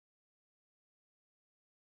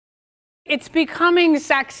It's becoming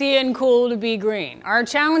sexy and cool to be green. Our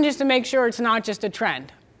challenge is to make sure it's not just a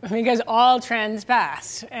trend, because all trends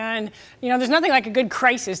pass. And there's nothing like a good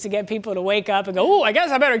crisis to get people to wake up and go, oh, I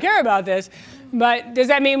guess I better care about this. But does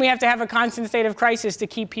that mean we have to have a constant state of crisis to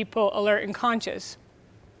keep people alert and conscious?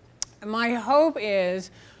 My hope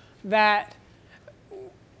is that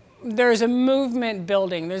there's a movement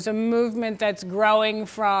building. There's a movement that's growing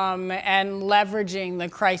from and leveraging the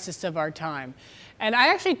crisis of our time. And I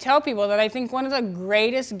actually tell people that I think one of the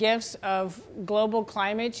greatest gifts of global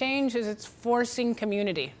climate change is it's forcing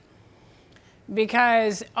community.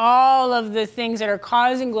 Because all of the things that are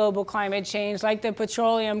causing global climate change, like the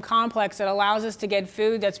petroleum complex that allows us to get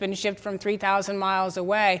food that's been shipped from 3,000 miles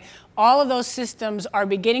away, all of those systems are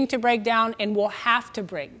beginning to break down and will have to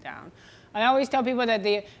break down. I always tell people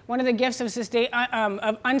that one of the gifts of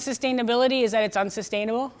unsustainability is that it's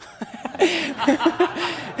unsustainable.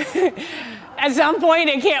 At some point,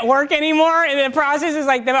 it can't work anymore. And the process is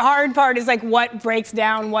like, the hard part is like what breaks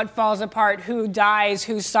down, what falls apart, who dies,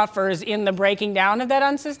 who suffers in the breaking down of that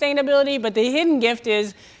unsustainability. But the hidden gift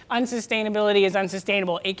is unsustainability is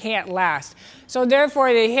unsustainable. It can't last. So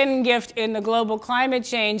therefore, the hidden gift in the global climate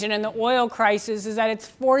change and in the oil crisis is that it's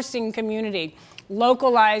forcing community.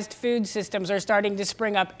 Localized food systems are starting to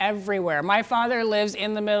spring up everywhere. My father lives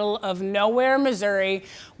in the middle of nowhere, Missouri,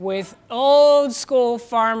 with old school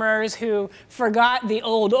farmers who forgot the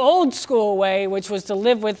old school way, which was to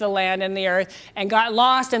live with the land and the earth, and got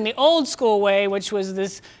lost in the old school way, which was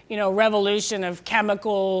this, revolution of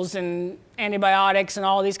chemicals and antibiotics and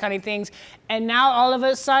all these kind of things. And now all of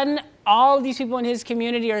a sudden, all of these people in his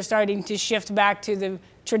community are starting to shift back to the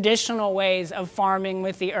traditional ways of farming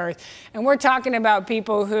with the earth. And we're talking about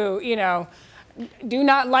people who, do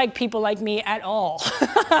not like people like me at all.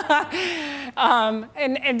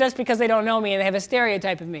 and just because they don't know me and they have a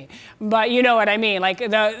stereotype of me. But you know what I mean. Like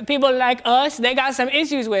the people like us, they got some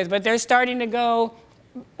issues with, but they're starting to go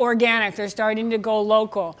organic. They're starting to go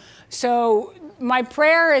local. So my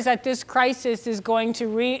prayer is that this crisis is going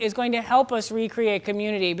to help us recreate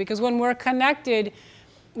community, because when we're connected,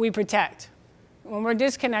 we protect. When we're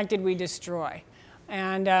disconnected, we destroy.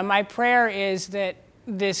 And my prayer is that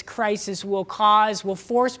this crisis will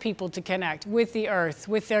force people to connect with the earth,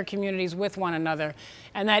 with their communities, with one another.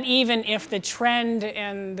 And that even if the trend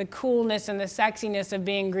and the coolness and the sexiness of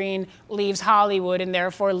being green leaves Hollywood and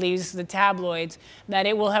therefore leaves the tabloids, that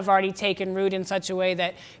it will have already taken root in such a way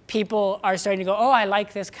that people are starting to go, oh, I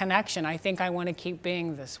like this connection. I think I want to keep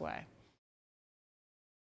being this way.